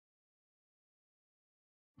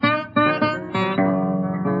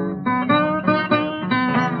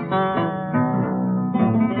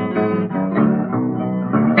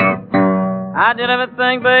I did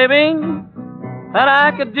everything, baby, that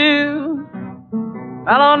I could do.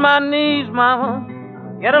 Fell on my knees, mama,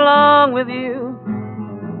 get along with you.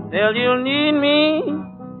 Still you'll need me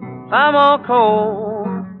some more cold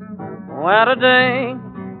weather day.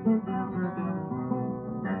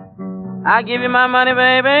 I give you my money,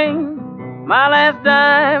 baby, my last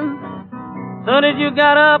dime. Soon as you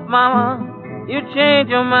got up, mama, you changed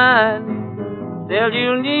your mind. Still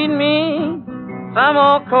you'll need me some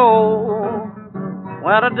more cold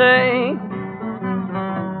weather day.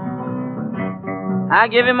 I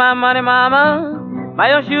give you my money, mama, buy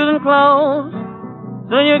your shoes and clothes.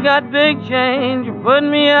 Soon you got big change, you put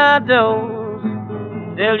me outdoors.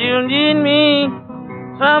 Still you'll need me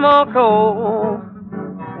some more cold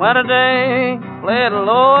weather day. Play it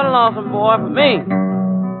low and lonesome, boy, for me.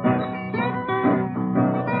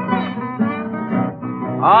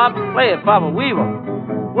 Oh, play it, Papa Weaver.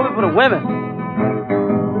 Whoop it for the women.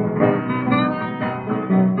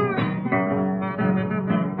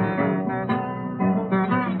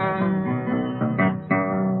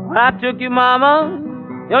 When I took you,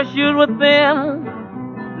 mama, your shoes were thin.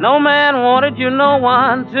 No man wanted you, no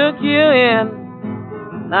one took you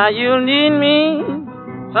in. Now you'll need me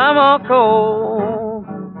some more cold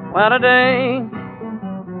weather day.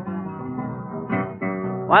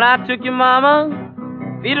 When I took you,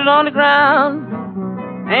 mama, feet it on the ground.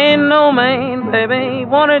 Ain't no man, baby,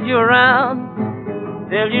 wanted you around.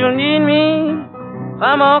 Till you'll need me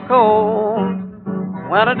some more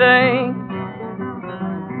cold weather day.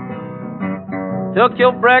 Took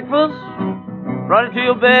your breakfast, brought it to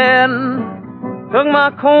your bed. Took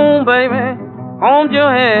my comb, baby, combed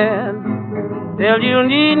your head. Till you'll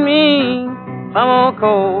need me some more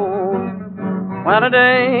cold weather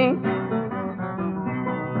day.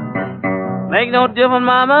 Make no difference,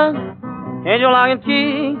 mama, change your lock and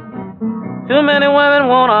key. Too many women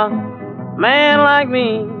want a man like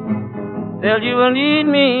me. Till you will need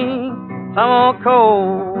me some more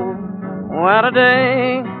cold weather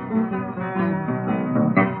day.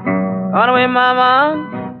 On the way,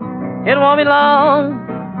 mama, it won't be long.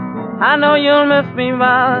 I know you'll miss me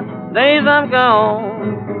by the days I'm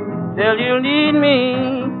gone. Till you'll need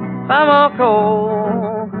me some more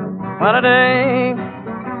cold weather day.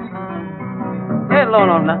 Hey, Lord,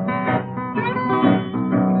 on now.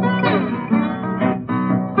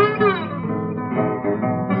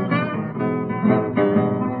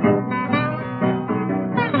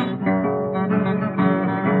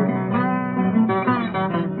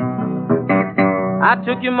 I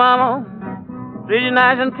took you, mama, treated you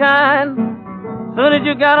nice and kind. Soon as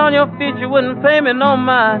you got on your feet, you wouldn't pay me no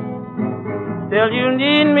mind. Till you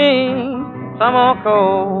need me some more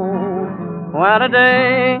cold weather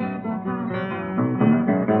day.